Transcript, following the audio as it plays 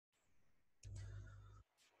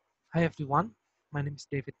Hi everyone, my name is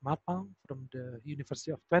David Marpaung from the University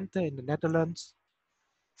of Twente in the Netherlands.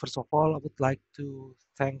 First of all, I would like to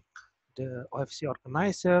thank the OFC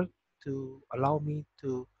organizer to allow me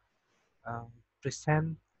to um,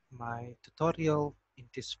 present my tutorial in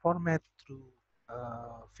this format through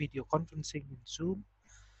video conferencing in Zoom.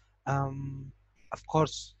 Um, of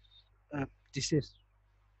course, this is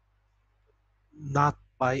not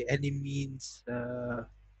by any means an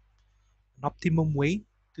optimum way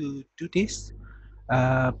to do this.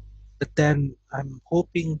 Uh, but then I'm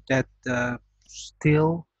hoping that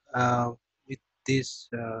still with this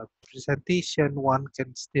presentation, one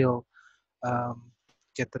can still um,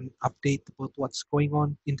 get an update about what's going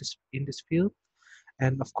on in this field.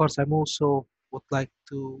 And of course, I'm also would like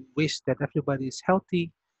to wish that everybody is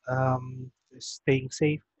healthy, staying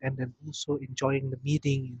safe, and then also enjoying the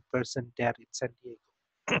meeting in person there in San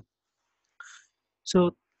Diego.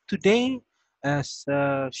 So today, as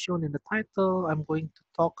shown in the title, I'm going to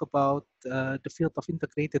talk about the field of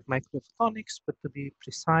integrated microphotonics, but to be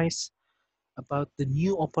precise, about the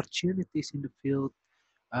new opportunities in the field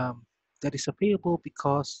um, that is available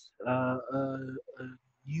because a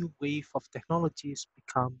new wave of technologies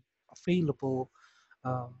become available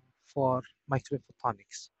um, for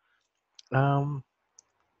microphotonics. Um,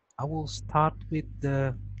 I will start with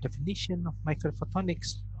the definition of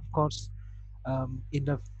microphotonics. Of course, in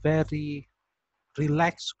a very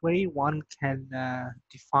relaxed way, one can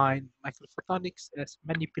define microphotonics as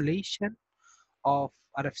manipulation of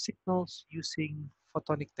RF signals using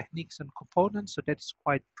photonic techniques and components. So that's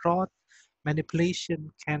quite broad.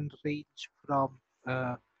 Manipulation can range from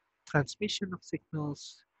transmission of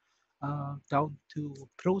signals down to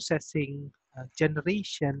processing,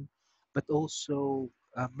 generation, but also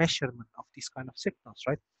measurement of these kind of signals,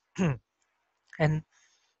 right? And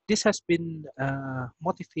this has been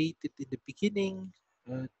motivated in the beginning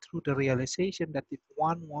through the realization that if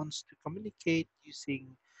one wants to communicate using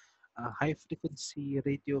high frequency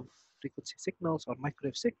radio frequency signals or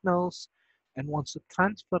microwave signals and wants to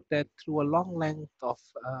transfer that through a long length of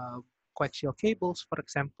coaxial cables, for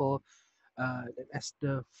example, as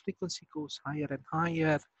the frequency goes higher and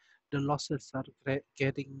higher, the losses are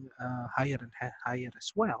getting higher and higher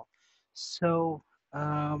as well. So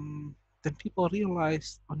then people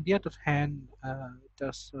realized, on the other hand,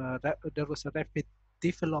 there was a rapid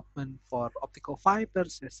development for optical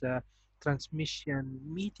fibers as a transmission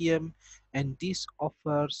medium, and this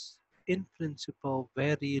offers, in principle,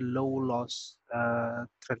 very low loss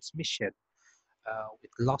transmission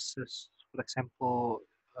with losses, for example,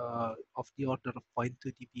 of the order of zero point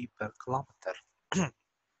 0.2 dB per kilometer.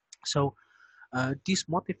 So this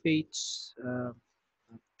motivates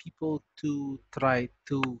people to try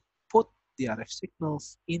to put the RF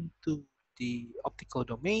signals into the optical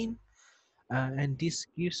domain, and this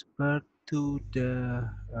gives birth to the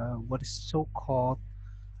what is so-called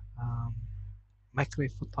um,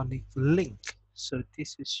 microphotonic link. So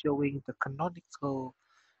this is showing the canonical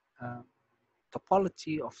um,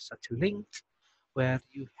 topology of such a link, where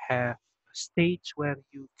you have a stage where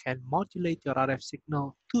you can modulate your RF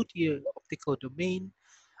signal to the optical domain,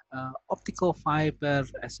 optical fiber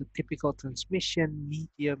as a typical transmission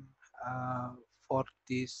medium for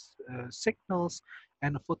these signals,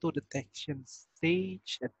 and a photo detection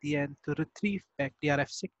stage at the end to retrieve back the RF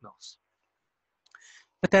signals.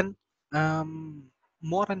 But then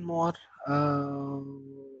more and more uh,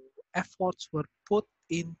 efforts were put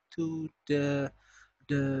into the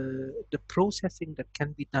processing that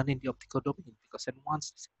can be done in the optical domain, because then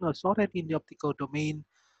once the signal is already in the optical domain,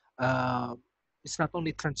 uh, it's not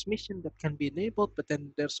only transmission that can be enabled, but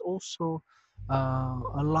then there's also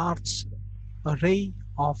a large array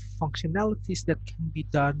of functionalities that can be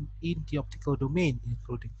done in the optical domain,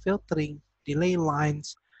 including filtering, delay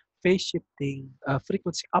lines, phase shifting,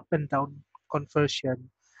 frequency up and down conversion,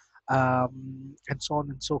 and so on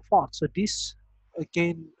and so forth. So this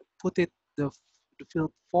again put the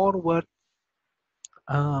field forward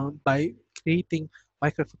by creating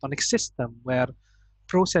microphotonic system where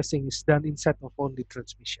processing is done instead of only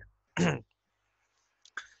transmission.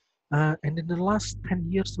 And in the last 10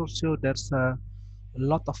 years or so, there's a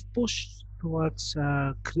lot of push towards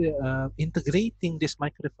integrating this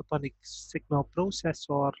microphotonic signal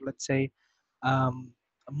processor, let's say, um,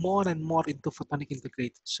 more and more into photonic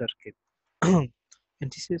integrated circuit. And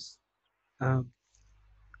this is um,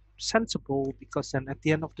 sensible because then at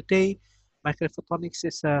the end of the day, microphotonics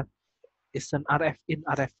is an RF in,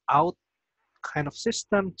 RF out kind of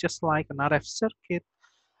system, just like an RF circuit,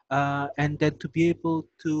 and then to be able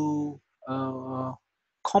to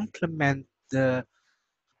complement the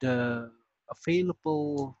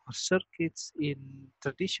available circuits in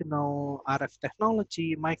traditional RF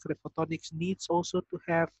technology, microphotonics needs also to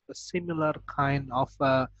have a similar kind of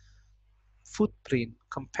footprint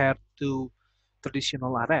compared to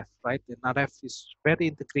traditional RF, right? And RF is very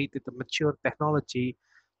integrated and mature technology,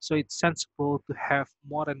 so it's sensible to have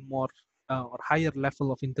more and more or higher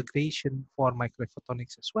level of integration for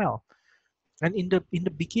microphotonics as well. And in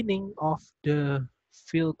the beginning of the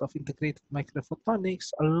field of integrated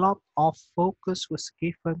microphotonics, a lot of focus was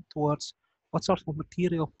given towards what sort of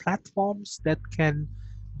material platforms that can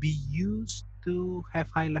be used to have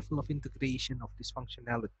high level of integration of these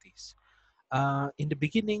functionalities. In the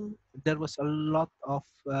beginning, there was a lot of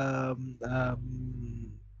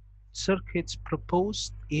circuits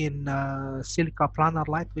proposed in silica planar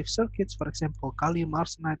light wave circuits. For example, gallium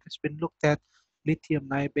arsenide has been looked at, lithium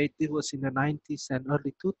niobate. It was in the 90s and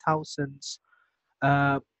early 2000s.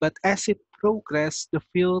 But as it progressed, the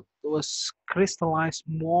field was crystallized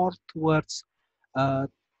more towards uh,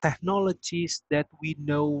 technologies that we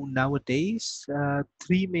know nowadays.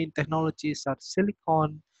 Three main technologies are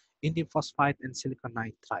silicon, indium phosphide, and silicon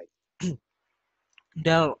nitride.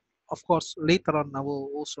 There, of course, later on I will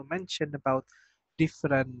also mention about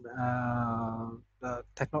different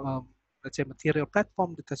let's say material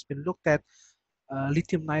platform that has been looked at.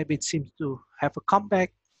 Lithium niobate seems to have a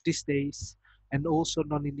comeback these days, and also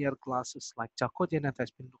nonlinear glasses like chalcogen that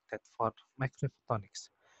has been looked at for microphotonics.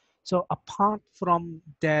 So apart from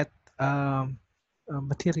that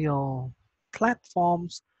material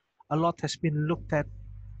platforms, a lot has been looked at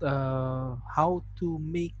how to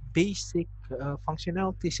make basic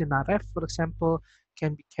functionalities in RF, for example,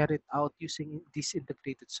 can be carried out using these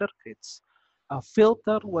integrated circuits. A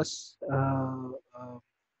filter was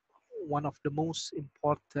one of the most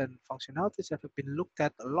important functionalities that have been looked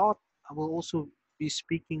at a lot. I will also be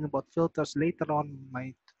speaking about filters later on in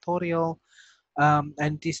my tutorial.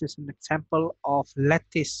 And this is an example of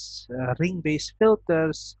lattice ring-based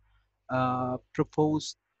filters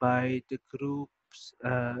proposed by the groups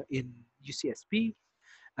in UCSB.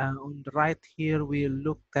 On the right here, we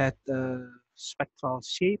looked at spectral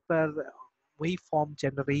shaper waveform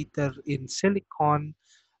generator in silicon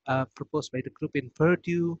proposed by the group in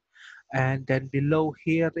Purdue. And then below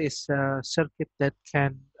here is a circuit that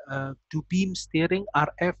can do beam steering,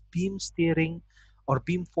 RF beam steering or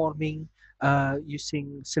beam forming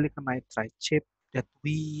using silicon nitride chip that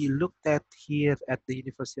we looked at here at the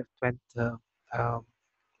University of Twente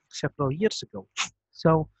several years ago.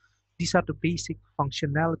 So these are the basic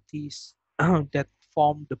functionalities that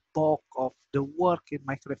form the bulk of the work in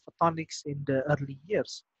microphotonics in the early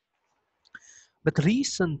years. But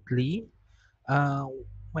recently, uh,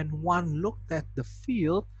 when one looked at the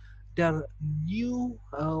field, there are new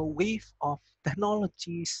wave of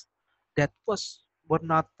technologies that were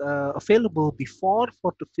not available before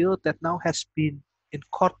for the field that now has been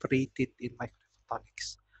incorporated in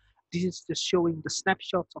microphotonics. This is just showing the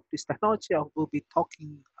snapshots of this technology. I will be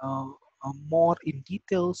talking more in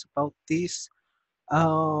details about this.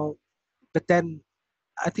 Uh, but then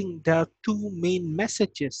I think there are two main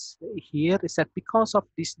messages here is that because of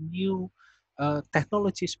these new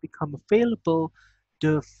technologies become available,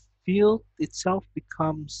 the field itself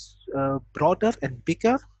becomes broader and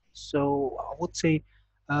bigger. So I would say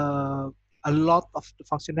uh, a lot of the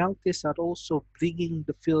functionalities are also bringing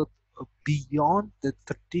the field beyond the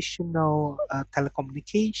traditional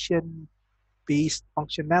telecommunication based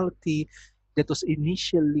functionality that was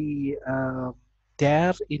initially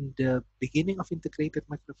there in the beginning of integrated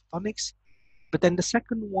microphotonics. But then the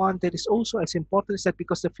second one that is also as important is that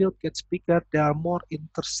because the field gets bigger, there are more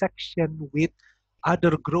intersection with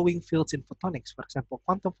other growing fields in photonics. For example,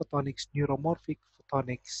 quantum photonics, neuromorphic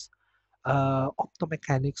photonics,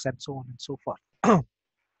 optomechanics, and so on and so forth.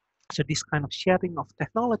 So this kind of sharing of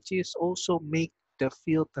technologies also make the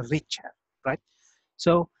field richer, right?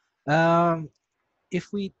 So um,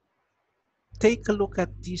 if we take a look at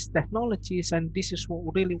these technologies, and this is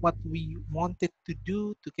really what we wanted to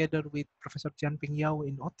do together with Professor Jianping Yao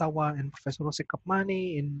in Ottawa and Professor Jose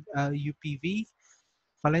Capmani in UPV,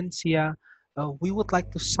 Valencia. We would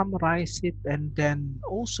like to summarize it and then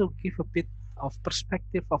also give a bit of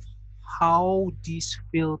perspective of how this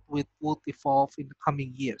field would evolve in the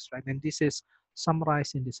coming years, right? And this is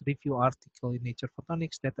summarized in this review article in Nature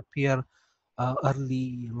Photonics that appeared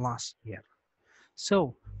early last year.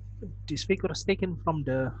 So this figure is taken from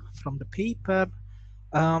the paper.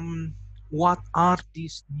 Um, what are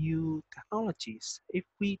these new technologies? If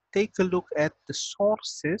we take a look at the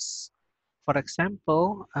sources, for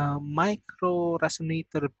example, micro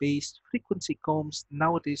resonator based frequency combs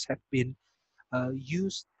nowadays have been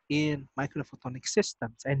used in microphotonic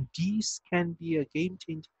systems. And these can be a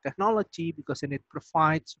game-changing technology because then it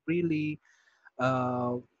provides really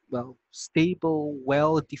uh, stable,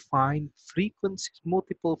 well-defined frequencies,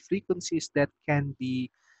 multiple frequencies that can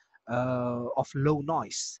be of low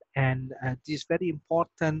noise. And this is very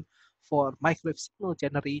important for microwave signal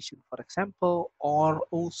generation, for example, or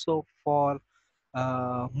also for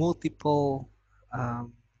multiple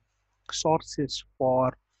um, sources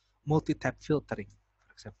for multi-tap filtering,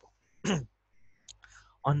 for example.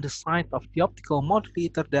 On the side of the optical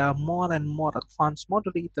modulator, there are more and more advanced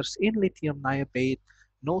modulators in lithium niobate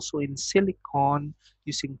and also in silicon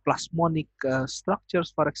using plasmonic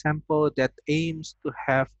structures, for example, that aims to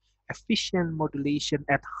have efficient modulation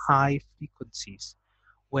at high frequencies,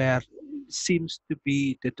 where seems to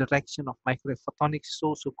be the direction of microwave photonics is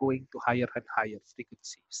also going to higher and higher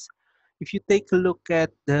frequencies. If you take a look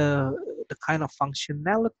at the kind of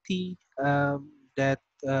functionality that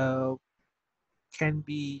can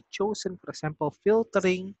be chosen, for example,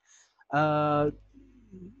 filtering. Uh,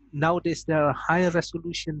 Nowadays, there are high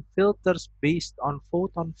resolution filters based on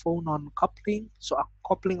photon-phonon coupling, so a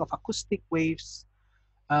coupling of acoustic waves.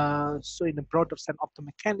 So in a broader sense,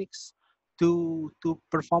 optomechanics to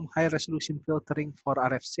perform high resolution filtering for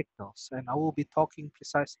RF signals. And I will be talking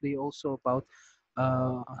precisely also about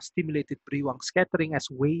stimulated Brewang scattering as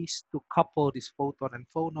ways to couple this photon and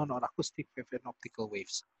phonon or acoustic wave and optical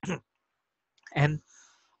waves. And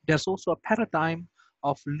there's also a paradigm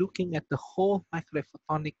of looking at the whole microwave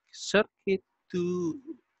photonic circuit to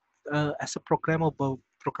as a programmable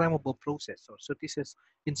processor. So this is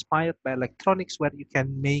inspired by electronics, where you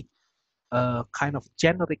can make a kind of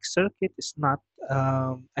generic circuit. It's not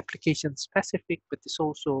application specific, but it's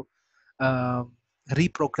also um,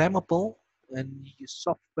 reprogrammable, and you use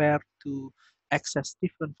software to access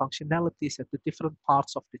different functionalities at the different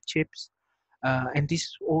parts of the chips. And this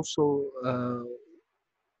is also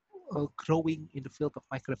growing in the field of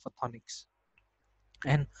microphotonics.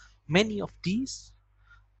 And many of these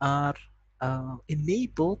are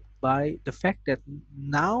enabled by the fact that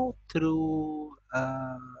now through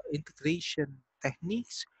integration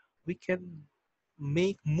techniques, we can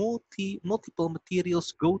make multiple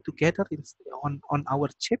materials go together on our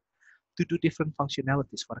chip to do different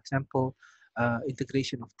functionalities. For example,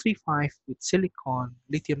 integration of 3,5 with silicon,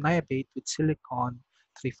 lithium niobate with silicon,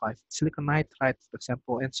 3,5 silicon nitride, for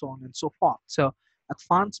example, and so on and so forth. So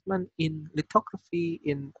advancement in lithography,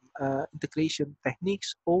 in integration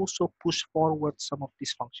techniques also push forward some of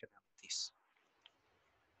these functionalities.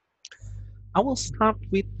 I will start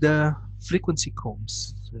with the frequency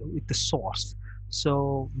combs, so with the source.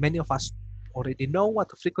 So many of us already know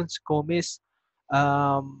what a frequency comb is.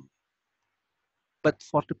 Um, but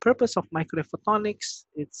for the purpose of microphotonics,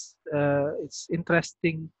 it's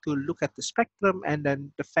interesting to look at the spectrum and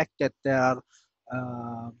then the fact that there are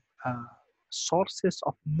uh, uh, sources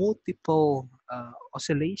of multiple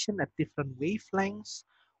oscillation at different wavelengths,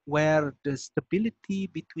 where the stability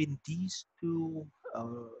between these two,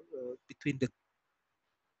 between the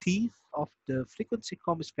teeth of the frequency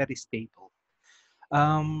comb is very stable.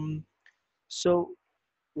 Um, so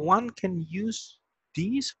one can use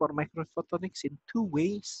these for microphotonics in two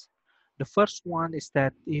ways. The first one is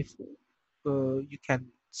that if you can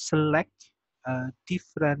select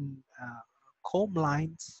different comb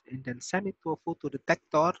lines and then send it to a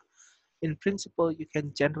photodetector, in principle, you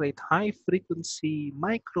can generate high frequency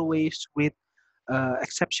microwaves with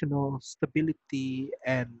exceptional stability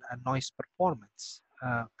and noise performance,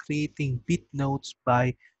 creating bit nodes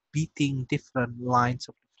by beating different lines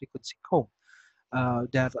of the frequency comb. I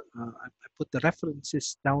put the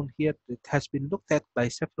references down here that has been looked at by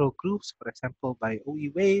several groups, for example, by OE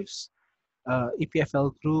Waves,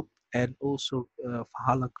 EPFL group, and also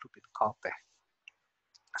Fahala group in Caltech.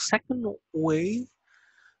 Second way,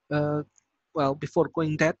 uh, well, before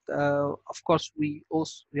going that, of course, we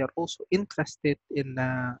are also interested in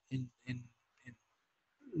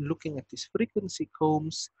looking at these frequency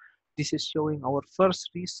combs. This is showing our first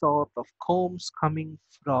result of combs coming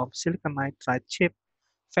from silicon nitride chip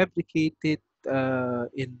fabricated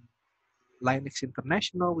in Linux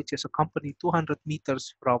International, which is a company 200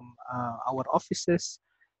 meters from our offices.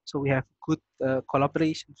 So we have good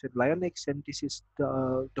collaborations with Linux, and this is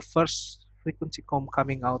the first frequency comb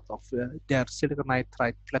coming out of their silicon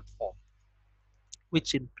nitride platform,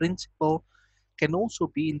 which in principle can also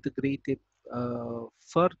be integrated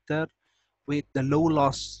further with the low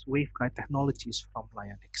loss waveguide technologies from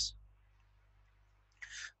Linux.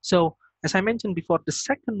 So as I mentioned before, the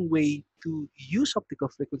second way to use optical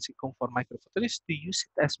frequency comb for microphotonics is to use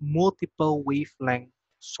it as multiple wavelength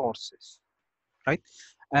sources, right?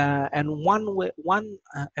 And one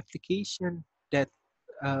application that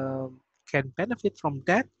can benefit from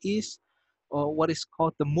that is what is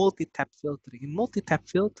called the multi-tap filtering. In multi-tap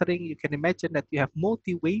filtering, you can imagine that you have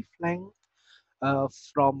multi-wavelength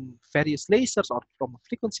from various lasers or from a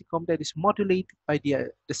frequency comb that is modulated by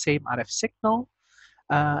the same RF signal.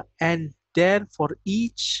 And then for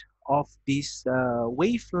each of these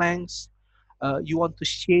wavelengths, you want to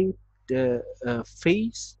shape the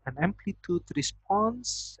phase and amplitude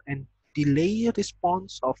response and delay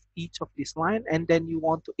response of each of these lines, and then you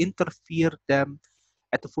want to interfere them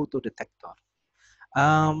at the photodetector.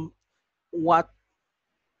 Um, what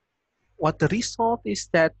what the result is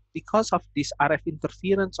that because of this RF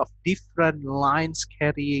interference of different lines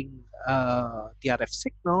carrying the RF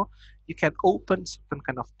signal, you can open certain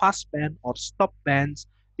kind of pass band or stop bands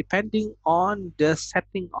depending on the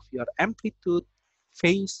setting of your amplitude,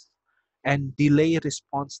 phase, and delay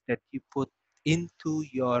response that you put into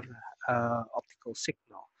your optical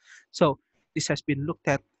signal. So this has been looked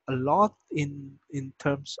at a lot in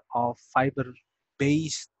terms of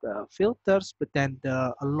fiber-based filters, but then there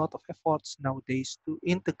are a lot of efforts nowadays to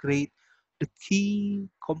integrate the key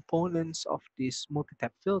components of these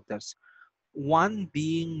multi-tap filters. One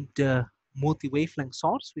being the multi-wavelength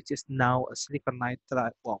source, which is now a silicon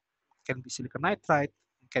nitride, well, can be silicon nitride,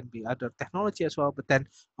 can be other technology as well, but then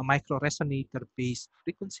a micro resonator based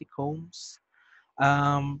frequency combs.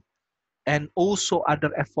 Um, and also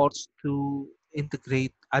other efforts to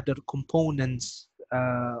integrate other components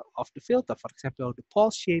of the filter. For example, the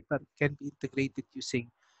pulse shaper can be integrated using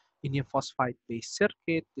indium phosphide based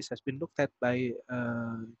circuit. This has been looked at by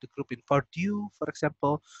the group in Purdue, for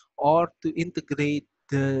example, or to integrate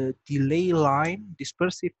the delay line,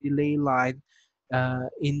 dispersive delay line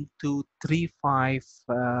into 3,5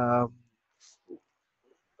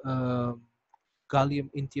 um, gallium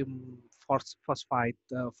indium phosphide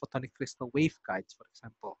photonic crystal waveguides, for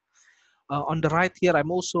example. On the right here,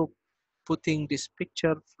 I'm also putting this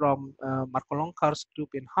picture from Marpaung group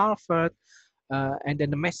in Harvard. And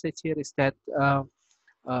then the message here is that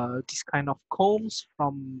this kind of combs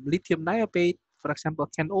from lithium niobate, for example,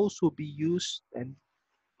 can also be used. And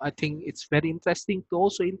I think it's very interesting to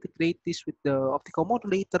also integrate this with the optical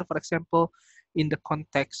modulator, for example, in the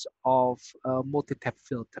context of multi-tap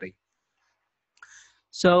filtering.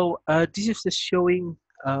 So this is just showing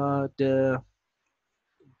the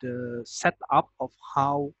setup of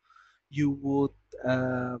how you would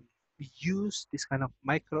use this kind of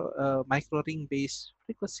micro ring based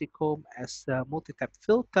frequency comb as a multi-tap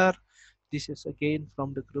filter. This is again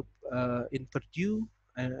from the group in Purdue,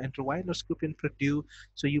 Andrew Weiner's group in Purdue.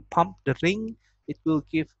 So you pump the ring, it will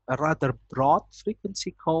give a rather broad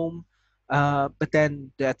frequency comb. But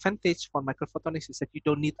then the advantage for microphotonics is that you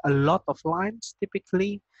don't need a lot of lines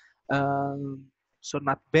typically. Um, so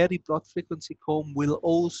not very broad frequency comb will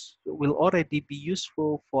already be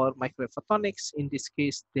useful for microphotonics. In this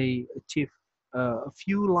case, they achieve a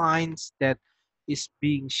few lines that is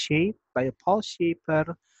being shaped by a pulse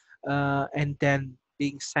shaper and then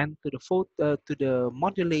being sent to the to the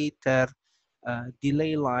modulator,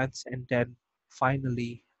 delay lines, and then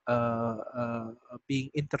finally being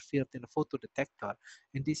interfered in a photodetector.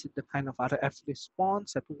 And this is the kind of RF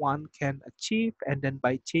response that one can achieve. And then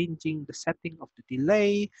by changing the setting of the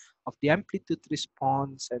delay, of the amplitude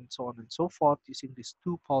response, and so on and so forth, using these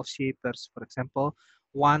two pulse shapers, for example,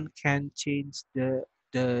 one can change the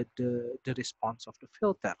response of the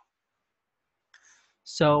filter.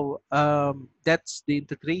 So that's the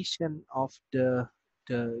integration of the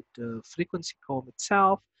frequency comb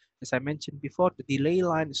itself. As I mentioned before, the delay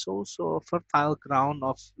line is also a fertile ground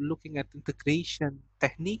of looking at integration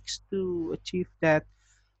techniques to achieve that.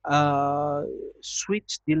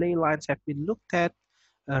 Switch delay lines have been looked at.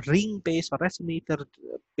 Ring-based or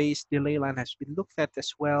resonator-based delay line has been looked at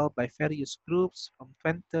as well by various groups from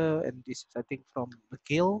Twente, and this is, I think, from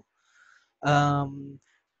McGill. Um,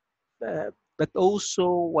 but also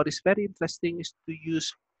what is very interesting is to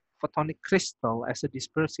use photonic crystal as a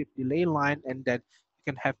dispersive delay line, and then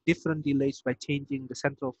you can have different delays by changing the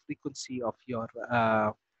central frequency of your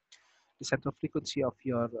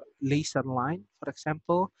laser line, for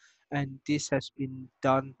example. And this has been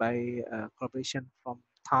done by collaboration from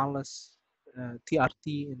Thales, TRT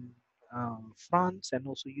in France, and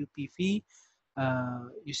also UPV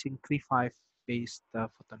using 3.5 based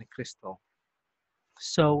photonic crystal.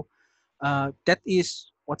 So that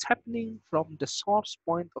is what's happening from the source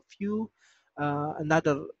point of view.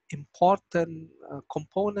 Another important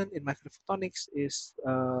component in microphotonics is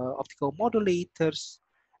optical modulators.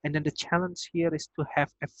 And then the challenge here is to have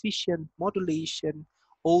efficient modulation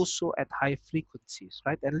also at high frequencies,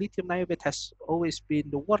 right? And lithium niobate has always been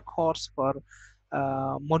the workhorse for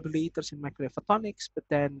modulators in microphotonics, but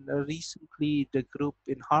then recently the group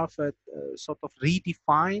in Harvard sort of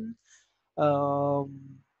redefined um,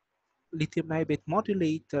 lithium niobate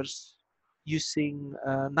modulators using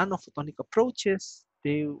nanophotonic approaches.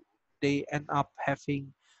 They end up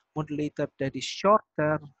having modulator that is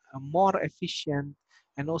shorter, more efficient,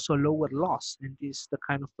 and also lower loss. And this is the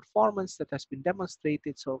kind of performance that has been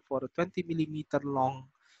demonstrated. So for a 20 millimeter long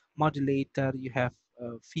modulator, you have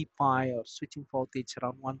Vpi or switching voltage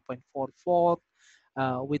around 1.4 volt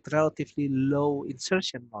with relatively low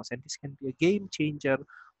insertion loss. And this can be a game changer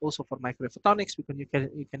also for microphotonics, because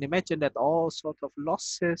you can imagine that all sort of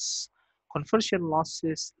losses, conversion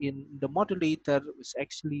losses in the modulator is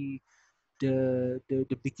actually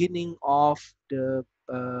the beginning of the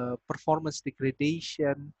performance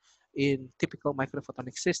degradation in typical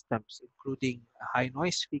microphotonic systems, including high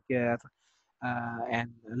noise figure and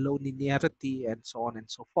low linearity and so on and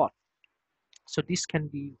so forth. So this can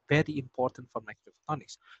be very important for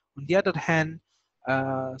microphotonics. On the other hand,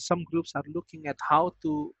 some groups are looking at how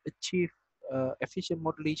to achieve efficient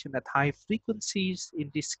modulation at high frequencies,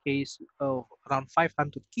 in this case around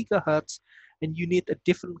 500 gigahertz, and you need a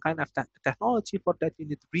different kind of technology for that. You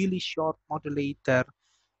need really short modulator,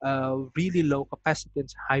 really low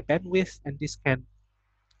capacitance, high bandwidth, and this can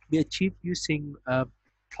be achieved using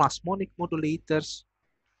plasmonic modulators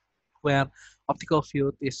where optical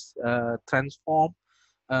field is transformed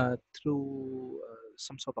through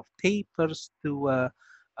some sort of tapers to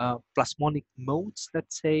plasmonic modes,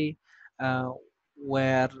 let's say, uh,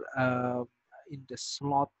 where in the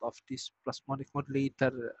slot of this plasmonic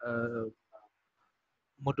modulator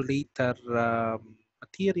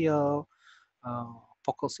material,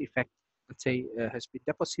 Focus effect, let's say, has been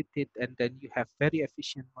deposited, and then you have very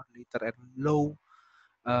efficient modulator and low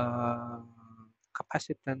uh,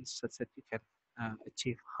 capacitance such that you can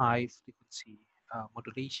achieve high frequency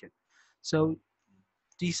modulation. So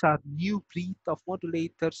these are new breed of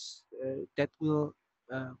modulators that will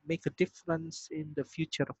make a difference in the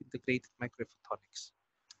future of integrated microphotonics.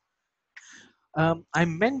 I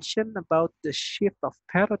mentioned about the shift of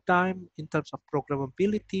paradigm in terms of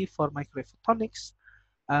programmability for microphotonics.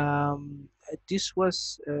 This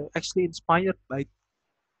was actually inspired by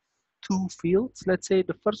two fields. Let's say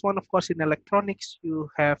the first one, of course, in electronics, you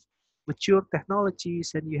have mature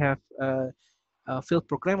technologies and you have field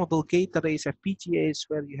programmable gate arrays, FPGAs,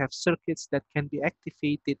 where you have circuits that can be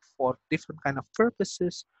activated for different kind of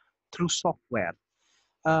purposes through software.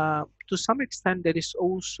 To some extent, that is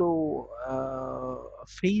also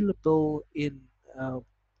available in uh,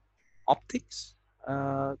 optics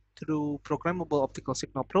through programmable optical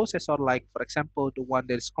signal processor, like, for example, the one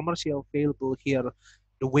that is commercially available here,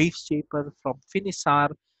 the wave shaper from Finisar,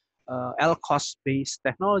 LCOS based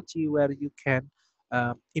technology, where you can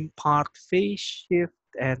impart phase shift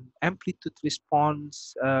and amplitude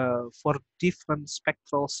response for different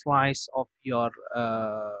spectral slice of your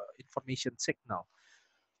information signal.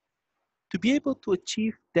 To be able to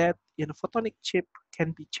achieve that in a photonic chip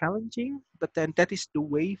can be challenging, but then that is the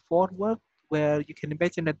way forward, where you can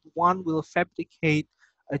imagine that one will fabricate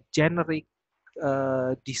a generic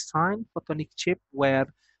design photonic chip where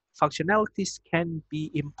functionalities can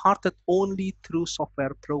be imparted only through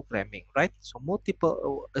software programming, right? So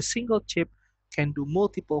a single chip can do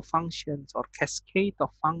multiple functions or cascade of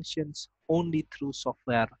functions only through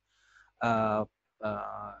software uh,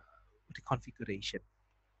 uh, reconfiguration.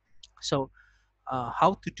 So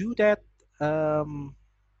how to do that? Um,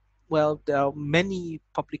 well, there are many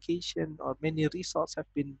publications or many resources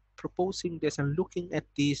have been proposing this and looking at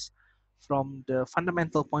this from the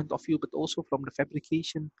fundamental point of view, but also from the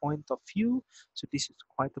fabrication point of view. So this is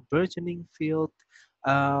quite a burgeoning field.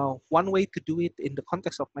 One way to do it in the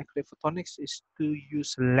context of microphotonics is to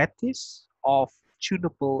use lattice of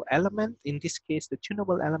tunable element. In this case, the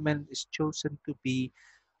tunable element is chosen to be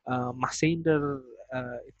Massender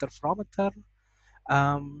interferometer,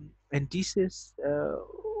 and this is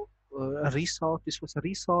a result. This was a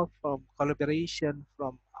result from collaboration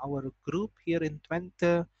from our group here in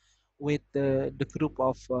Twente with the group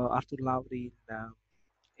of Arthur Lowry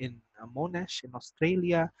in Monash in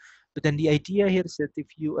Australia. But then the idea here is that if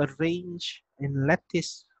you arrange in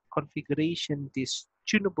lattice configuration this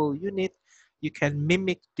tunable unit, you can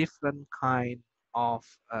mimic different kind of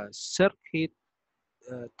circuit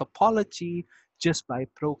topology just by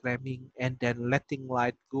programming and then letting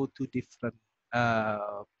light go to different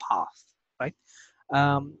paths, right?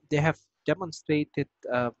 They have demonstrated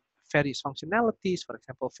various functionalities, for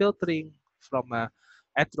example, filtering from a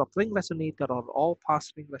ad-drop ring resonator or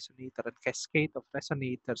all-pass ring resonator and cascade of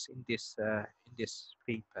resonators in this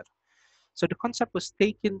paper. So the concept was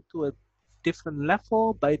taken to a different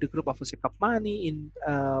level by the group of Jose Capmani in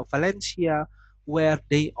Valencia, where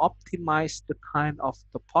they optimized the kind of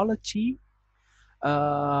topology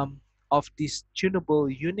um, of this tunable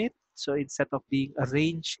unit. So instead of being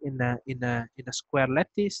arranged in a square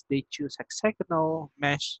lattice, they choose hexagonal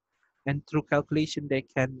mesh, and through calculation they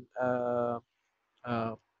can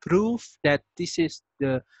prove that this is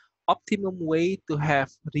the optimum way to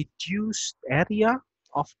have reduced area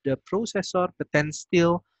of the processor, but then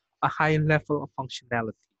still a high level of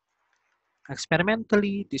functionality.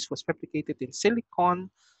 Experimentally, this was replicated in silicon,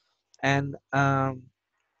 and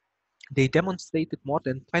they demonstrated more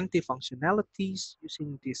than 20 functionalities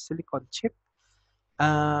using this silicon chip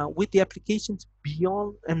with the applications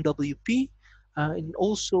beyond MWP and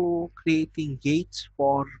also creating gates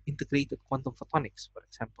for integrated quantum photonics, for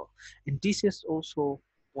example. And this is also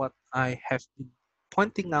what I have been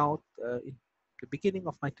pointing out in the beginning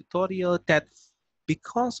of my tutorial, that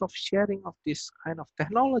because of sharing of this kind of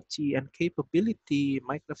technology and capability,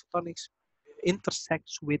 microphotonics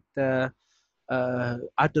intersects with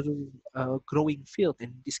other growing field,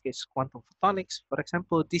 in this case quantum photonics. For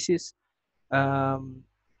example, this is um,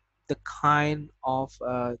 the kind of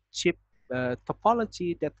chip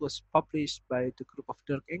topology that was published by the group of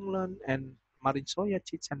Dirk England and Marin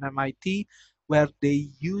Sojicic and MIT, where they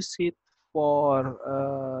use it for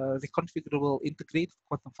reconfigurable integrated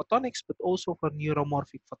quantum photonics, but also for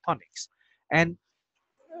neuromorphic photonics. And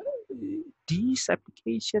these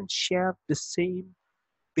applications share the same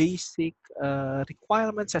basic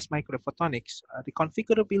requirements as microphotonics,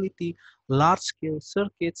 reconfigurability, large-scale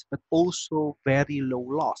circuits, but also very low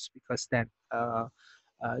loss, because then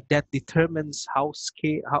that determines how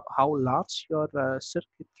large your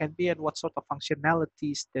circuit can be and what sort of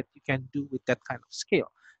functionalities that you can do with that kind of scale.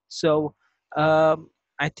 So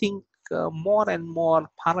I think more and more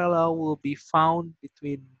parallel will be found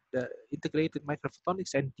between the integrated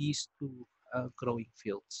microphotonics and these two growing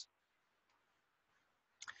fields.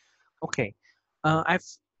 Okay, I've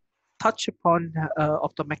touched upon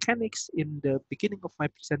optomechanics in the beginning of my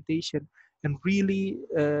presentation, and really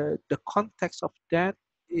the context of that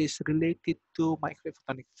is related to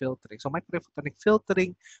microphotonic filtering. So microphotonic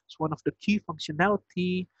filtering is one of the key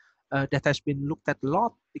functionality that has been looked at a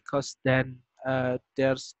lot, because then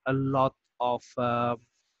there's a lot of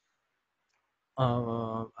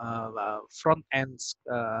front ends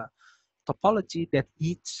topology that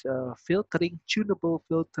needs filtering, tunable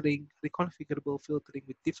filtering, reconfigurable filtering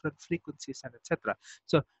with different frequencies, and etc.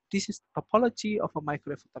 So this is topology of a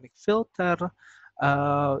microphotonic filter.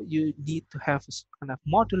 You need to have a kind of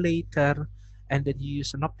modulator, and then you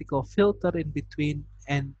use an optical filter in between,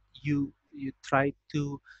 and you try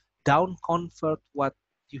to down convert what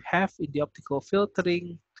you have in the optical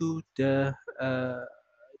filtering uh,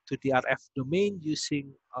 to the RF domain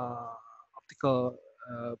using optical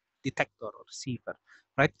detector or receiver,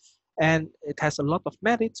 right? And it has a lot of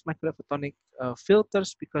merits, microphotonic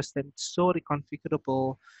filters, because then it's so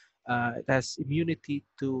reconfigurable. It has immunity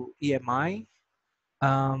to EMI.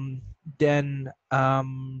 Um, then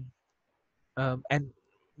and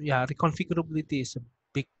yeah, reconfigurability is a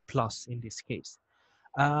big plus in this case.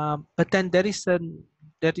 But then there is a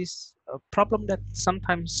problem that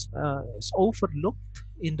sometimes is overlooked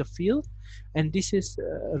in the field, and this is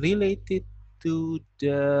related to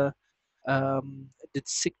the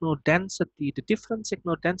signal density, the different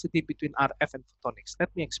signal density between RF and photonics.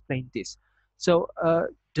 Let me explain this. So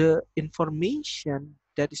the information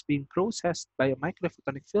that is being processed by a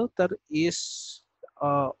microphotonic filter is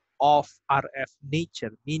of RF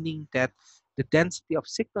nature, meaning that the density of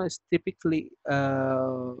signal is typically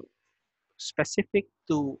specific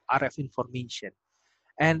to RF information.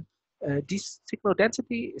 And this signal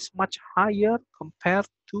density is much higher compared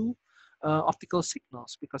to optical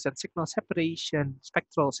signals, because then signal separation,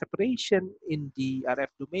 spectral separation in the RF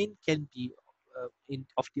domain can be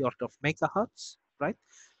of the order of megahertz, right?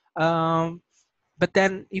 Um, but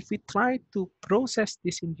then if we try to process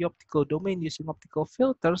this in the optical domain using optical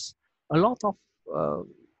filters, a lot of uh,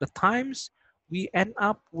 the times we end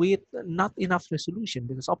up with not enough resolution,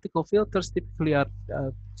 because optical filters typically are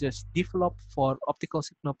just developed for optical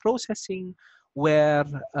signal processing, where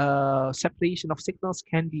separation of signals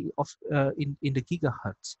can be in the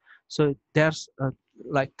gigahertz. So there's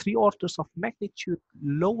like 3 orders of magnitude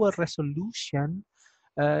lower resolution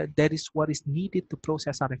that is what is needed to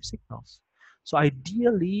process RF signals. So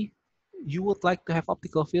ideally, you would like to have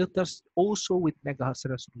optical filters also with megahertz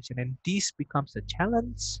resolution, and this becomes a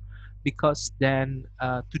challenge, because then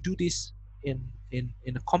to do this in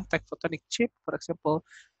a compact photonic chip, for example,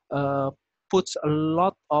 uh, puts a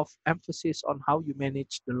lot of emphasis on how you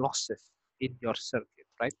manage the losses in your circuit,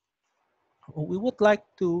 right? We would like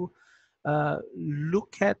to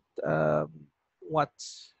look at what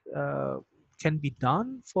uh, can be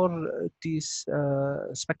done for this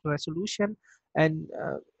spectral resolution, and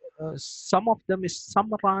some of them is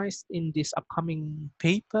summarized in this upcoming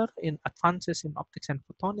paper in Advances in Optics and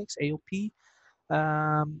Photonics, AOP,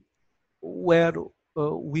 um, where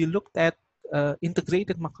we looked at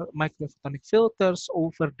integrated microphotonic filters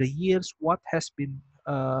over the years, what has been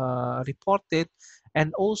reported,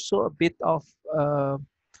 and also a bit of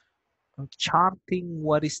charting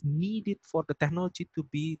what is needed for the technology to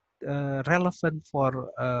be relevant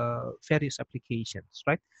for various applications,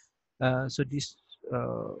 right? So this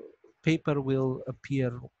uh, paper will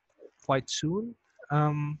appear quite soon.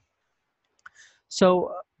 Um,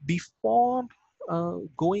 so before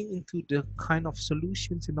going into the kind of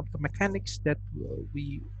solutions in optomechanics that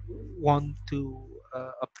we want to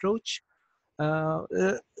approach,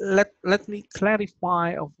 let me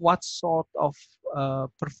clarify of what sort of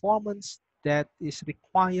performance that is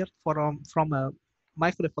required from a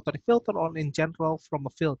microphotonic filter, or in general from a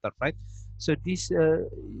filter, right? So this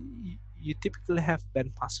you typically have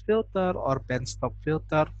band pass filter or band stop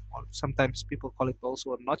filter, or sometimes people call it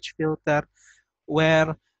also a notch filter,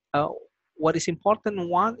 where uh, what is important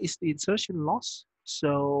one is the insertion loss.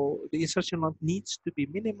 So the insertion loss needs to be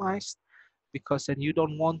minimized, because then you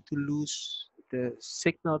don't want to lose the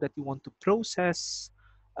signal that you want to process.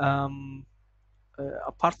 Um,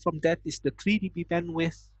 Apart from that is the 3 dB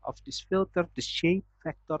bandwidth of this filter, the shape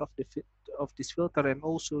factor of of this filter, and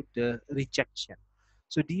also the rejection.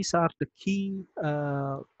 So these are the key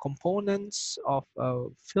components of a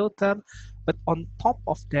filter. But on top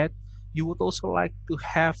of that, you would also like to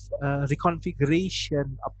have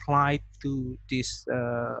reconfiguration applied to this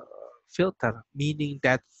filter, meaning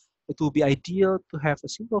that it will be ideal to have a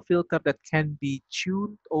single filter that can be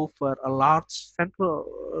tuned over a large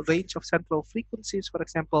central range of central frequencies, for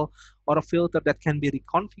example, or a filter that can be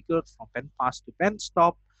reconfigured from band pass to band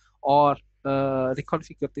stop, or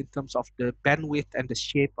reconfigured in terms of the bandwidth and the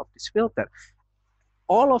shape of this filter.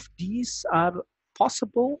 All of these are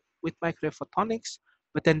possible with microphotonics,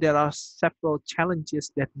 but then there are several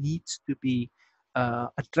challenges that needs to be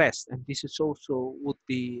addressed, and this is also would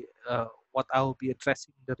be what I will be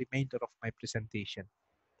addressing in the remainder of my presentation.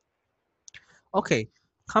 Okay,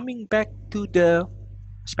 coming back to the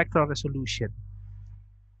spectral resolution.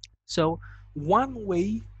 So one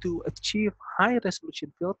way to achieve high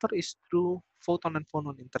resolution filter is through photon and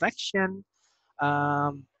phonon interaction.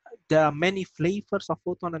 Um, there are many flavors of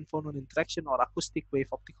photon and phonon interaction, or acoustic wave,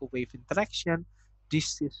 optical wave interaction.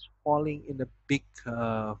 This is falling in a big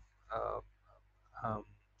uh, um,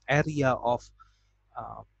 area of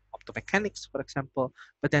uh, optomechanics, for example.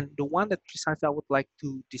 But then the one that precisely I would like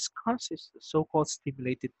to discuss is the so-called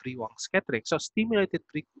stimulated Brewang scattering. So stimulated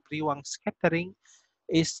Brewang scattering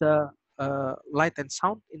is a light and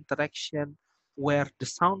sound interaction where the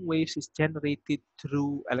sound waves is generated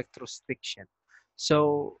through electrorestriction.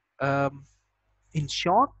 So in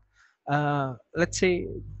short, let's say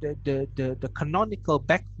the canonical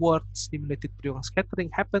backward stimulated Brewang scattering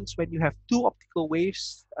happens when you have two optical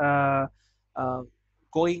waves uh,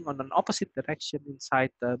 going on an opposite direction inside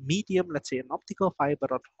the medium, let's say an optical fiber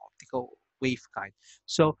or optical waveguide.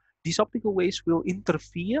 So these optical waves will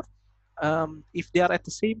interfere. If they are at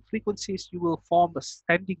the same frequencies, you will form a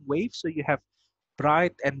standing wave. So you have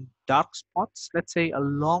bright and dark spots, let's say,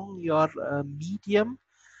 along your medium.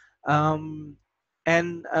 Um,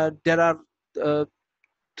 and there are uh,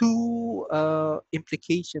 two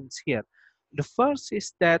implications here. The first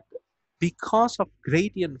is that because of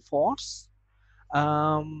gradient force,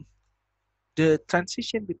 um, the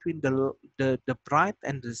transition between the bright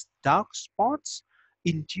and the dark spots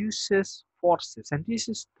induces forces, and this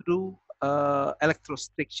is through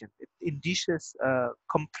electrorestriction. It induces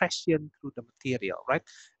compression through the material, right?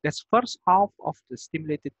 That's first half of the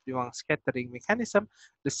stimulated Brewang scattering mechanism.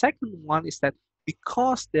 The second one is that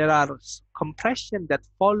because there are compression that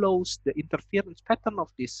follows the interference pattern of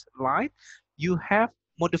this light, you have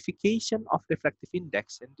modification of refractive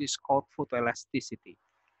index, and this is called photoelasticity,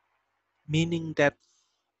 meaning that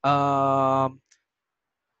um,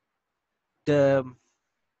 the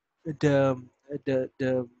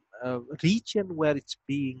the region where it's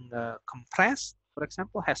being compressed, for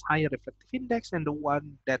example, has higher refractive index, and the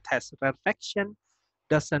one that has rarefaction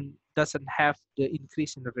doesn't have the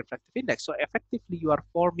increase in the refractive index. So effectively, you are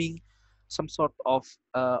forming some sort of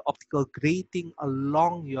optical grating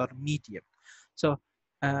along your medium. So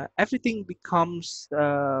everything becomes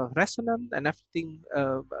resonant, and everything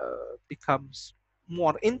becomes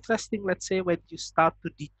more interesting, let's say, when you start to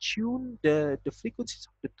detune the frequencies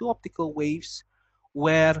of the two optical waves,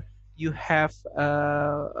 where you have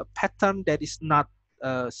a pattern that is not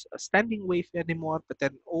a standing wave anymore, but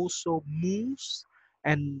then also moves,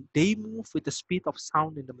 and they move with the speed of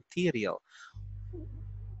sound in the material.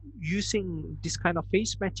 Using this kind of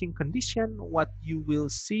phase matching condition, what you will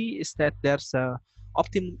see is that there's a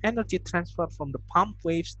optimum energy transfer from the pump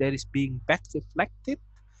waves that is being back reflected,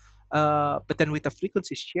 but then with a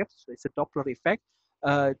frequency shift, so it's a Doppler effect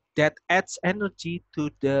that adds energy to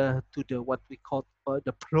the what we call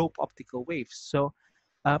the probe optical waves. So,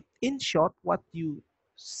 in short, what you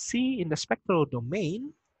see in the spectral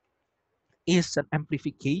domain is an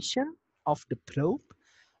amplification of the probe,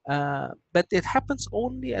 but it happens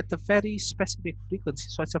only at a very specific frequency.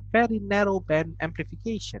 So it's a very narrow band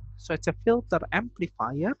amplification. So it's a filter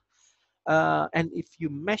amplifier. And if you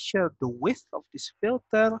measure the width of this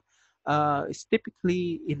filter, it's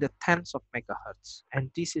typically in the tens of megahertz.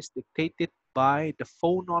 And this is dictated by the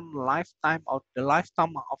phonon lifetime, or the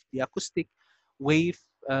lifetime of the acoustic wave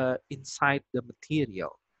inside the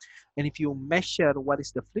material. And if you measure what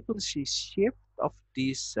is the frequency shift of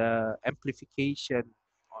this amplification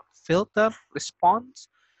or filter response,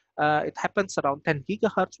 it happens around 10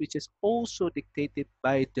 gigahertz, which is also dictated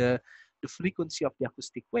by the frequency of the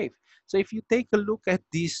acoustic wave. So if you take a look at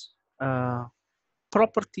these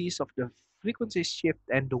properties of the frequency shift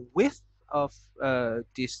and the width of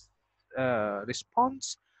this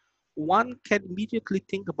response, one can immediately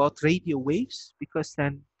think about radio waves, because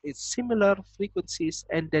then it's similar frequencies,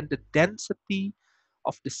 and then the density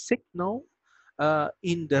of the signal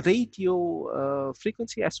in the radio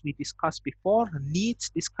frequency, as we discussed before, needs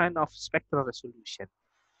this kind of spectral resolution.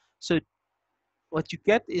 So what you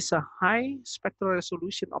get is a high spectral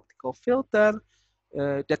resolution optical filter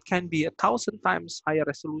that can be 1,000 times higher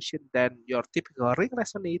resolution than your typical ring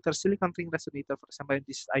resonator, silicon ring resonator, for example. And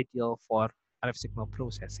this is ideal for RF signal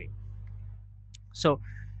processing. So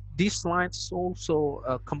this slide is also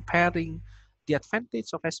comparing the advantage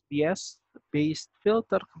of SBS-based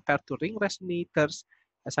filter compared to ring resonators.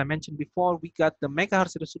 As I mentioned before, we got the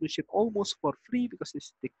megahertz resolution almost for free because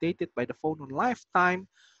it's dictated by the phonon lifetime.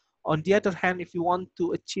 On the other hand, if you want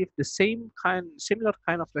to achieve the similar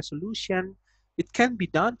kind of resolution, it can be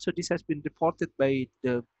done. So this has been reported by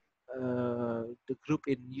the group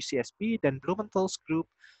in UCSB, then Blumenthal's group.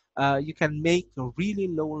 You can make a really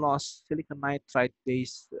low loss silicon nitride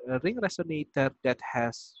based ring resonator that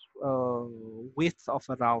has width of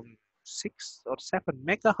around 6 or 7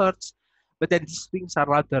 megahertz, but then these rings are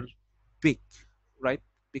rather big, right?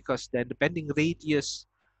 Because then the bending radius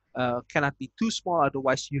cannot be too small,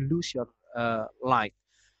 otherwise you lose your light.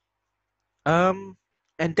 Um,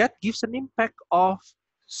 and that gives an impact of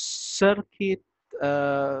circuit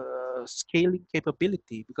scaling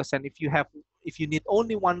capability, because then if you need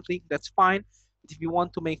only one ring, that's fine. But if you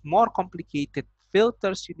want to make more complicated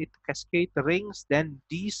filters, you need to cascade the rings, then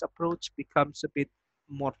this approach becomes a bit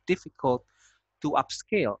more difficult to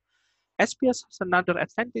upscale. SPS has another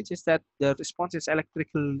advantage, is that the response is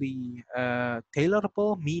electrically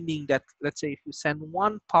tailorable, meaning that, let's say, if you send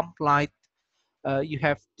one pump light, you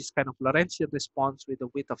have this kind of Lorentzian response with a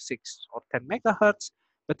width of 6 or 10 megahertz.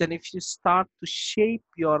 But then if you start to shape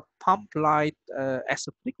your pump light as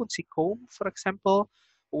a frequency comb, for example,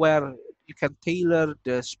 where you can tailor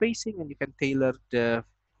the spacing and you can tailor the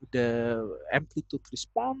amplitude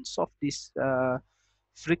response of this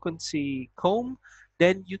frequency comb,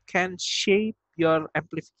 then you can shape your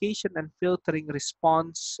amplification and filtering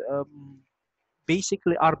response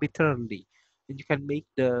basically arbitrarily, and you can make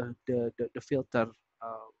the filter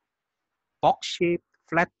uh, box shape,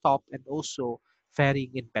 flat top, and also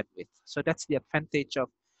varying in bandwidth. So that's the advantage of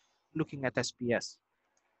looking at SPS.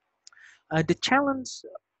 The challenge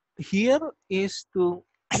here is to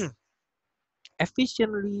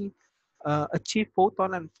efficiently achieve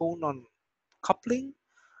photon and phonon coupling,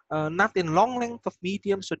 not in long length of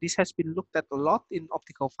medium. So this has been looked at a lot in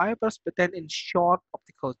optical fibers, but then in short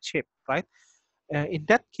optical chip, right? In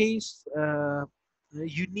that case,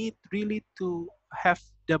 you need really to have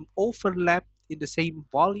them overlap in the same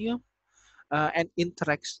volume and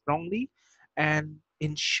interact strongly. And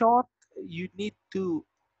in short, you need to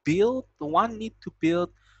one need to build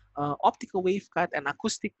optical waveguide and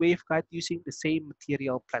acoustic waveguide using the same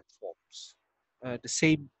material platforms, the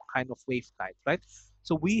same kind of waveguide, right?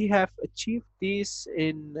 So we have achieved this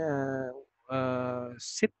in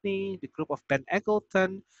Sydney, the group of Ben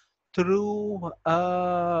Eggleton, through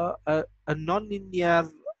a nonlinear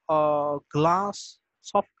glass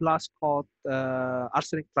soft glass called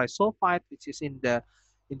arsenic trisulfide, which is in the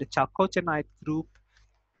chalcogenide group,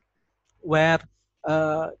 where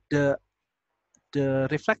the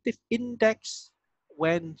reflective index,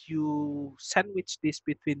 when you sandwich this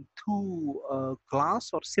between two glass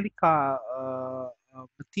or silica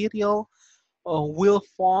material, will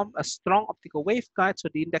form a strong optical waveguide. So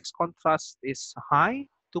the index contrast is high,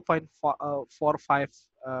 2.45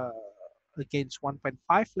 against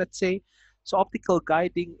 1.5, let's say. So optical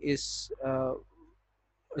guiding is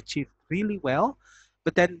achieved really well.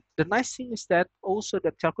 But then the nice thing is that also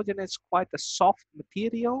the chalcogen is quite a soft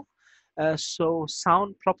material. So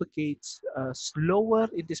sound propagates slower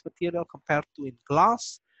in this material compared to in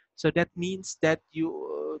glass. So that means that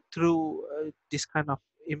you, through this kind of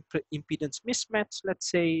impedance mismatch, let's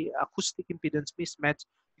say acoustic impedance mismatch,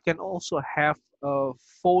 you can also have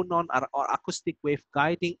phonon or acoustic wave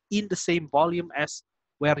guiding in the same volume as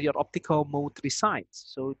where your optical mode resides.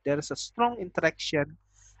 So there is a strong interaction,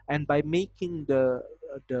 and by making the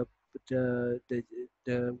the,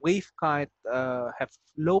 the waveguide have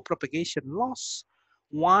low propagation loss,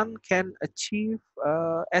 one can achieve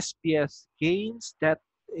SPS gains that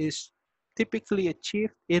is typically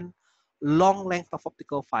achieved in long length of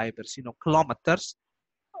optical fibers, kilometers,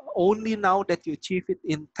 only now that you achieve it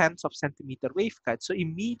in tens of centimeter waveguide. So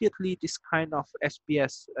immediately this kind of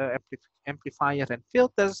SPS amplifier and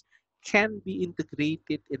filters can be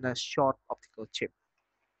integrated in a short optical chip.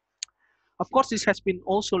 Of course, this has been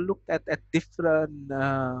also looked at different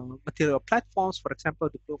material platforms. For example,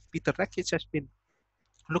 the group of Peter Rekic has been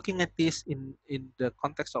looking at this in the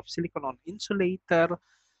context of silicon on insulator,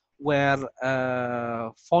 where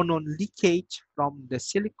phonon leakage from the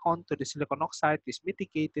silicon to the silicon oxide is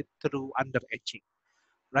mitigated through under etching,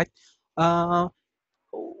 right? Uh,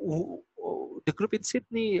 the group in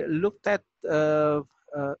Sydney looked at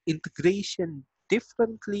integration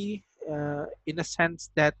differently, in a sense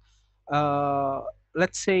that, uh,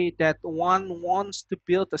 let's say that one wants to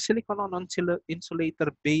build a silicon on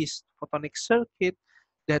insulator based photonic circuit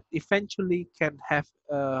that eventually can have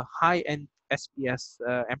high-end SPS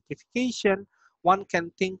amplification. One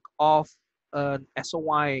can think of an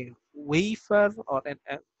SOI wafer or an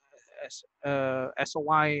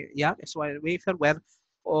SOI, yeah, SOI wafer, where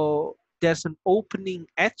there's an opening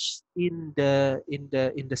edge in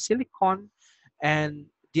the silicon, and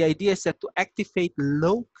the idea is that to activate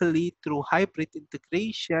locally through hybrid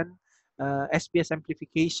integration, SPS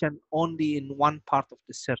amplification only in one part of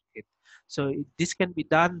the circuit. So this can be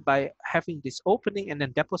done by having this opening and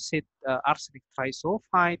then deposit arsenic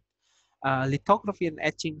trisulfide, lithography and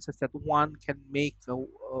etching, such that one can make a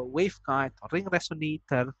waveguide or ring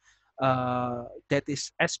resonator that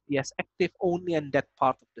is SPS active only in that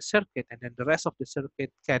part of the circuit, and then the rest of the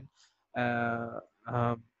circuit can uh,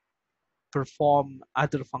 um, perform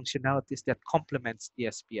other functionalities that complements the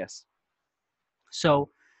SPS. So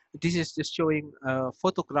this is just showing a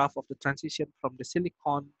photograph of the transition from the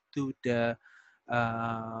silicon to the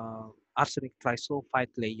arsenic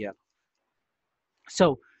trisulfide layer.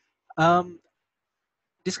 So um,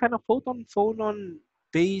 this kind of phonon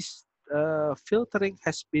based filtering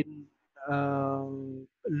has been uh,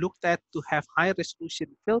 looked at to have high resolution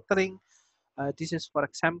filtering. This is, for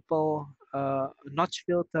example, a notch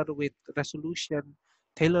filter with resolution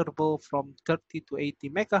tailorable from 30 to 80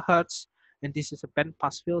 megahertz. And this is a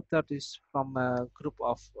bandpass filter. This is from a group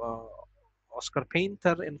of Oscar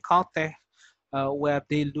Painter in Caltech, where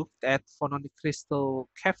they looked at phononic crystal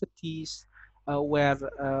cavities, where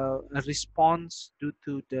a response due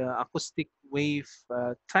to the acoustic wave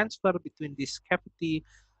transfer between this cavity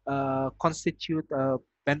constitute a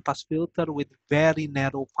bandpass filter with very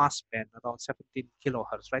narrow passband, around 17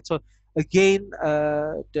 kilohertz, right? So again,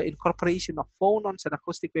 the incorporation of phonons and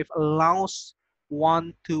acoustic wave allows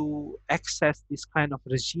one to access this kind of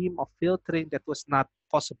regime of filtering that was not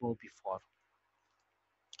possible before.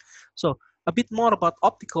 So a bit more about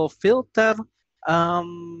optical filter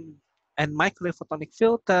um, and microwave photonic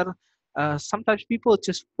filter. Sometimes people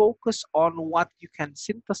just focus on what you can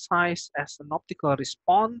synthesize as an optical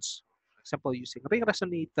response, for example, using ring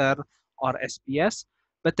resonator or SPS.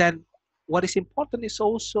 But then what is important is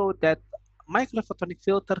also that microwave photonic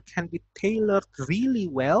filter can be tailored really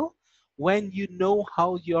well when you know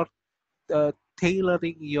how you're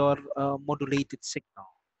tailoring your modulated signal.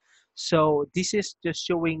 So this is just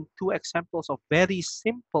showing two examples of very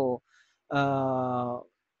simple uh,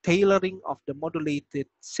 tailoring of the modulated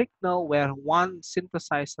signal, where one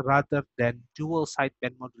synthesized rather than dual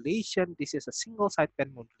sideband modulation. This is a single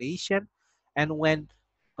sideband modulation. And when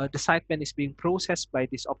the sideband is being processed by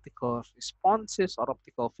these optical responses or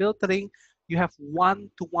optical filtering, you have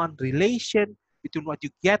one-to-one relation between what you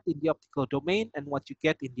get in the optical domain and what you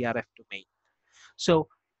get in the RF domain. So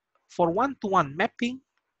for one-to-one mapping,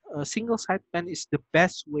 a single sideband is the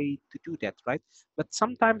best way to do that, right? But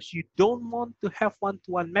sometimes you don't want to have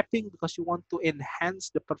one-to-one mapping because you want to enhance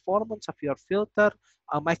the performance of your filter,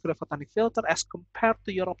 a microphotonic filter, as compared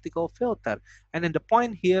to your optical filter. And then the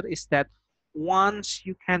point here is that once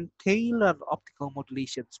you can tailor optical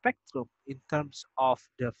modulation spectrum in terms of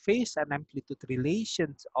the phase and amplitude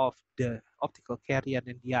relations of the optical carrier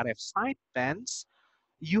and the RF sidebands,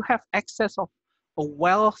 you have access of a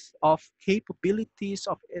wealth of capabilities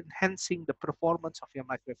of enhancing the performance of your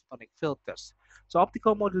microphotonic filters. So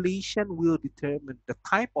optical modulation will determine the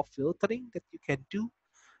type of filtering that you can do,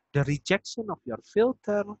 the rejection of your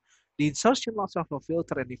filter, the insertion loss of your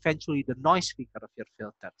filter, and eventually the noise figure of your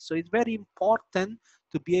filter. So it's very important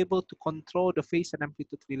to be able to control the phase and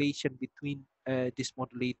amplitude relation between these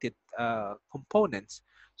modulated components.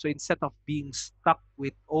 So instead of being stuck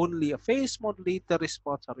with only a phase modulator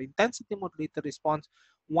response or intensity modulator response,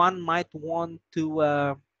 one might want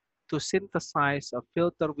to synthesize a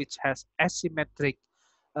filter which has asymmetric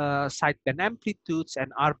sideband amplitudes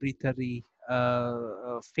and arbitrary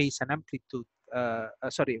phase and amplitude,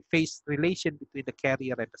 phase relation between the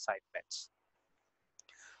carrier and the sidebands.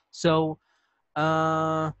 So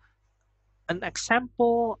an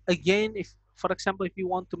example, again, if for example, if you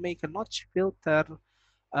want to make a notch filter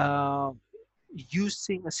uh,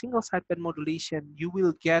 using a single sideband modulation, you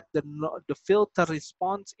will get the filter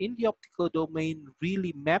response in the optical domain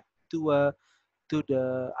really mapped to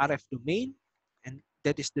the RF domain, and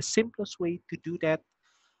that is the simplest way to do that.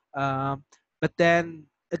 But then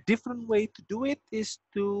a different way to do it is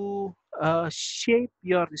to shape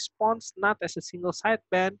your response not as a single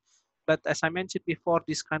sideband, but as I mentioned before,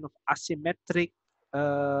 this kind of asymmetric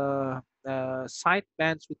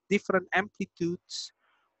sidebands with different amplitudes,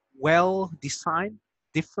 well designed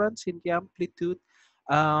difference in the amplitude,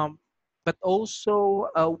 um, but also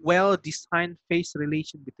a well designed phase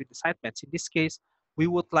relation between the sidebands. In this case, we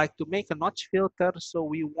would like to make a notch filter, so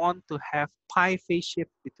we want to have pi phase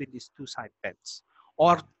shift between these two sidebands,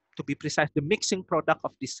 or to be precise, the mixing product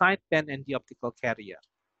of the sideband and the optical carrier.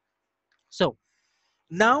 So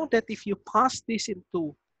now that if you pass this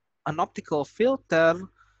into an optical filter,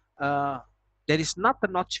 uh, there is not a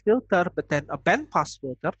notch filter, but then a bandpass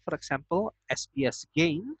filter, for example, SBS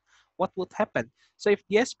gain, what would happen? So if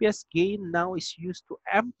the SBS gain now is used to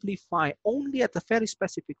amplify only at a very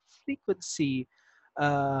specific frequency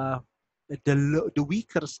uh, the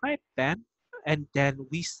weaker sideband, and then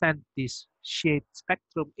we send this shaped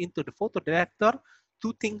spectrum into the photodetector,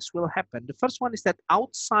 two things will happen. The first one is that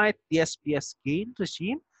outside the SBS gain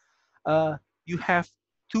regime, uh, you have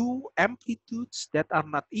two amplitudes that are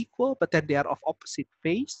not equal, but then they are of opposite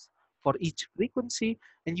phase for each frequency,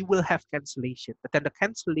 and you will have cancellation. But then the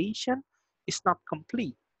cancellation is not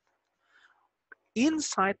complete.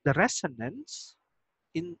 Inside the resonance,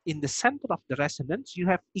 in the center of the resonance, you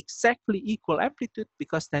have exactly equal amplitude,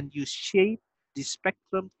 because then you shape the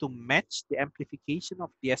spectrum to match the amplification of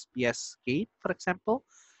the SBS gate, for example,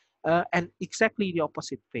 and exactly the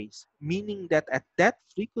opposite phase, meaning that at that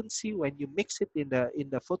frequency, when you mix it in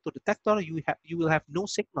the photodetector, you will have no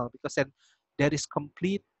signal, because then there is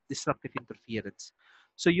complete disruptive interference.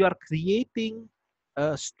 So you are creating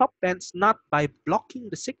stop bands not by blocking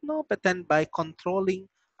the signal, but then by controlling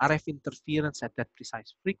RF interference at that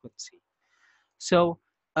precise frequency. So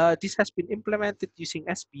this has been implemented using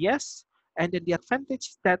SBS, and then the advantage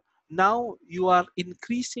is that now you are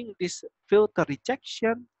increasing this filter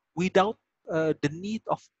rejection without the need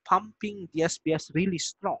of pumping the SBS really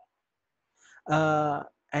strong.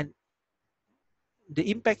 And the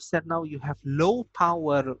impact is that now you have low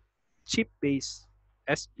power chip-based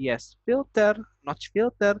SBS filter, notch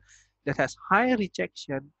filter, that has high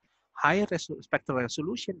rejection, higher spectral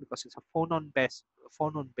resolution because it's a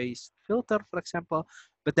phonon-based filter, for example,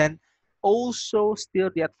 but then also still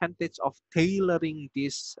the advantage of tailoring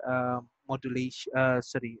this modulation,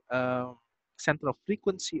 center of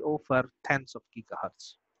frequency over tens of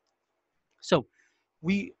gigahertz. So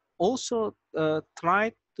we also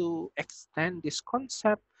try to extend this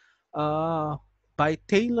concept uh, by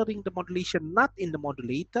tailoring the modulation not in the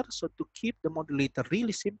modulator, so to keep the modulator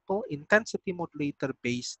really simple, intensity modulator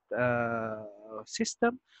based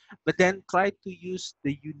system, but then try to use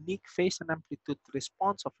the unique phase and amplitude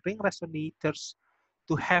response of ring resonators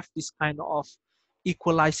to have this kind of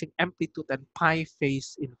equalizing amplitude and pi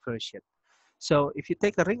phase inversion. So if you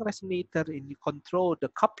take a ring resonator and you control the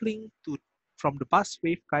coupling from the bus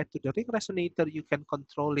waveguide to the ring resonator, you can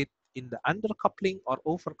control it in the undercoupling or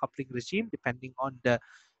overcoupling regime, depending on the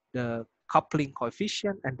coupling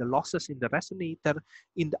coefficient and the losses in the resonator.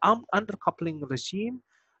 In the undercoupling regime,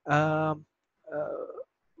 um, uh,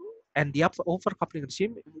 and the overcoupling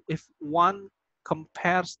regime, if one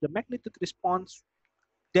compares the magnitude response,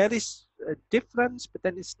 there is a difference, but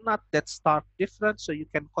then it's not that stark difference. So you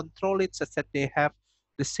can control it such that they have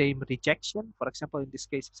the same rejection. For example, in this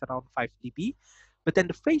case, it's around 5 dB, but then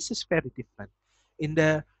the phase is very different. In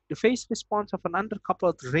the phase response of an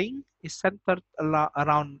undercoupled ring is centered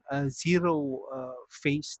around zero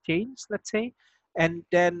phase change, let's say, and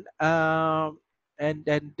then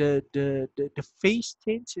the phase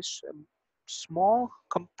change is small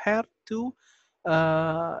compared to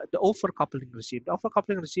the overcoupling regime. The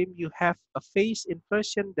overcoupling regime, you have a phase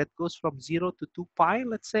inversion that goes from 0 to 2 pi,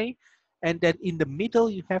 let's say, and then in the middle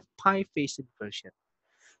you have pi phase inversion.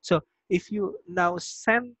 So if you now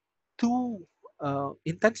send two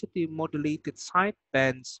intensity modulated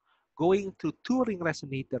sidebands going to two ring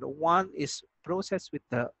resonator, one is processed with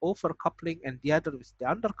the overcoupling and the other with the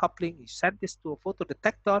undercoupling, you send this to a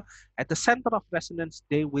photodetector. At the center of resonance,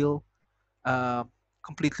 they will uh,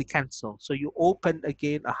 completely cancel. So you open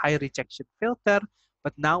again a high rejection filter,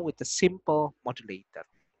 but now with a simple modulator.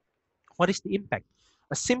 What is the impact?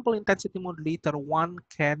 A simple intensity modulator, one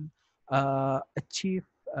can achieve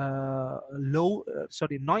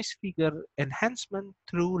noise figure enhancement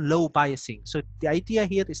through low biasing. So the idea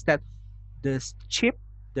here is that the chip,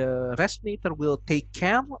 the resonator will take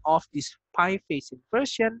care of this pi phase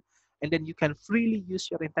inversion, and then you can freely use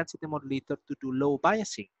your intensity modulator to do low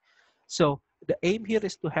biasing. So the aim here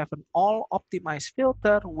is to have an all optimized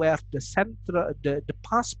filter where the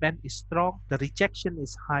pass band is strong, the rejection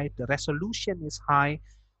is high, the resolution is high,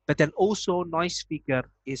 but then also noise figure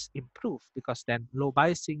is improved, because then low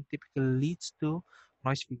biasing typically leads to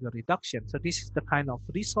noise figure reduction. So this is the kind of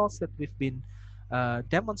results that we've been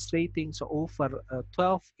demonstrating. So over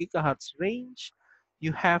 12 gigahertz range,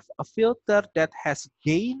 you have a filter that has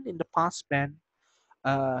gain in the pass band,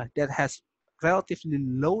 that has relatively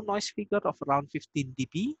low noise figure of around 15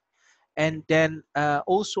 dB, and then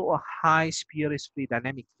also a high spurious-free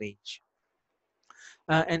dynamic range.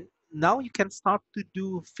 And now you can start to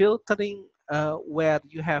do filtering where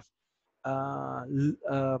you have uh,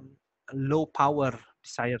 low power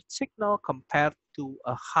desired signal compared to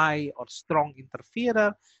a high or strong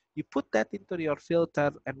interferer. You put that into your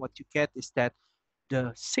filter, and what you get is that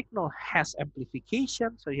the signal has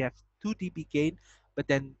amplification, so you have 2 dB gain, but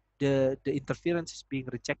then the interference is being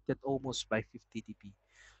rejected almost by 50 dB.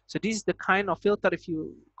 So this is the kind of filter. If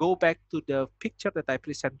you go back to the picture that I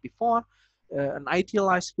presented before, an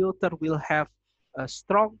idealized filter will have a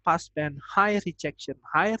strong passband, high rejection,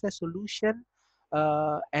 high resolution,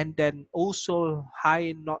 and then also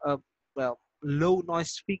high, low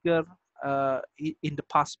noise figure in the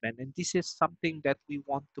passband. And this is something that we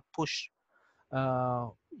want to push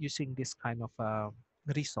using this kind of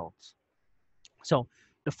results. So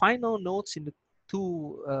the final notes in the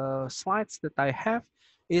two slides that I have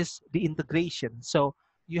is the integration. So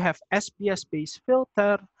you have SBS-based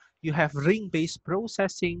filter, you have ring-based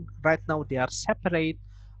processing. Right now they are separate.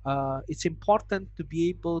 It's important to be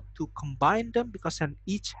able to combine them because then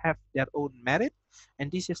each have their own merit.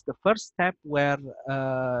 And this is the first step where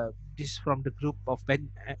this is from the group of Ben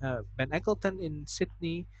Eggleton in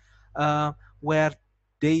Sydney, where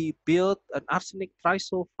they built an arsenic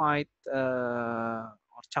trisulfide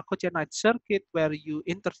or chalcogenide circuit where you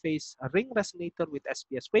interface a ring resonator with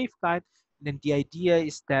SBS waveguide. And then the idea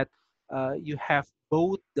is that you have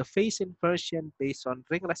both the phase inversion based on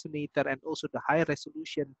ring resonator and also the high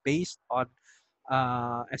resolution based on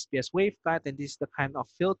SBS waveguide. And this is the kind of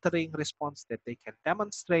filtering response that they can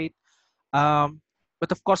demonstrate.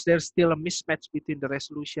 But of course, there's still a mismatch between the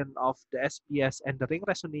resolution of the SBS and the ring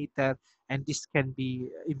resonator, and this can be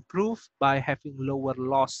improved by having lower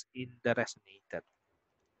loss in the resonator.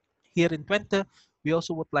 Here in Twente, we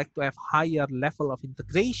also would like to have higher level of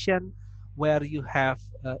integration where you have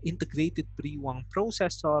integrated Brewang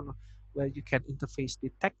processor, where you can interface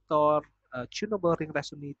detector, tunable ring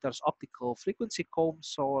resonators, optical frequency comb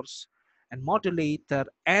source, and modulator,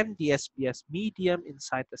 and the SBS medium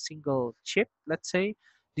inside a single chip, let's say.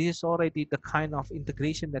 This is already the kind of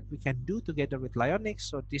integration that we can do together with Lyonix.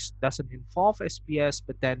 So this doesn't involve SBS,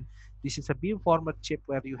 but then this is a beamformer chip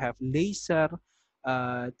where you have laser,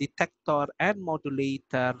 detector, and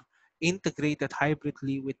modulator integrated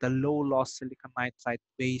hybridly with a low loss silicon nitride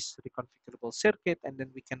based reconfigurable circuit. And then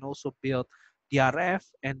we can also build DRF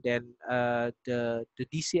and then the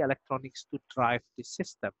DC electronics to drive this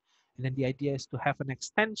system. And then the idea is to have an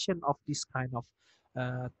extension of this kind of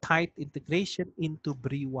tight integration into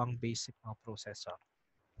Brewang based signal processor.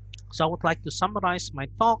 So I would like to summarize my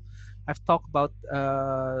talk I've talked about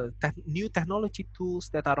new technology tools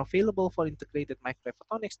that are available for integrated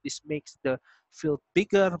microphotonics. This makes the field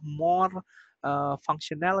bigger, more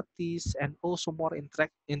functionalities, and also more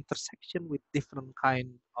intersection with different kind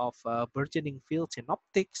of burgeoning fields in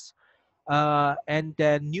optics, and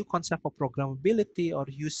then new concept of programmability or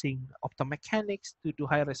using optomechanics to do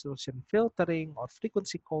high resolution filtering or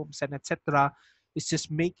frequency combs and etc. is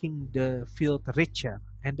just making the field richer.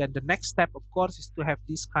 And then the next step, of course, is to have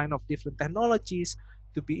these kind of different technologies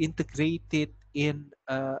to be integrated in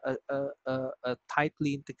a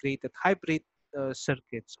tightly integrated hybrid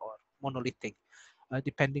circuits or monolithic,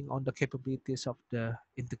 depending on the capabilities of the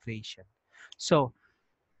integration. So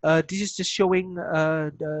this is just showing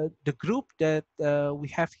the group that we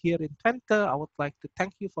have here in Twente. I would like to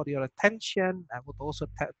thank you for your attention. I would also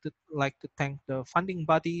like to thank the funding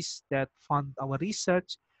bodies that fund our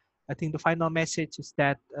research. I think the final message is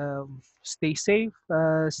that stay safe,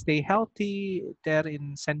 stay healthy there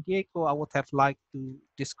in San Diego. I would have liked to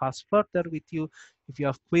discuss further with you. If you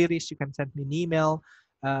have queries, you can send me an email.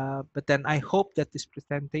 But then I hope that this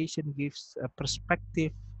presentation gives a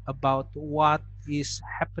perspective about what is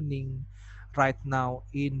happening right now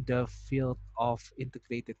in the field of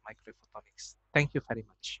integrated microphotonics. Thank you very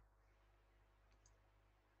much.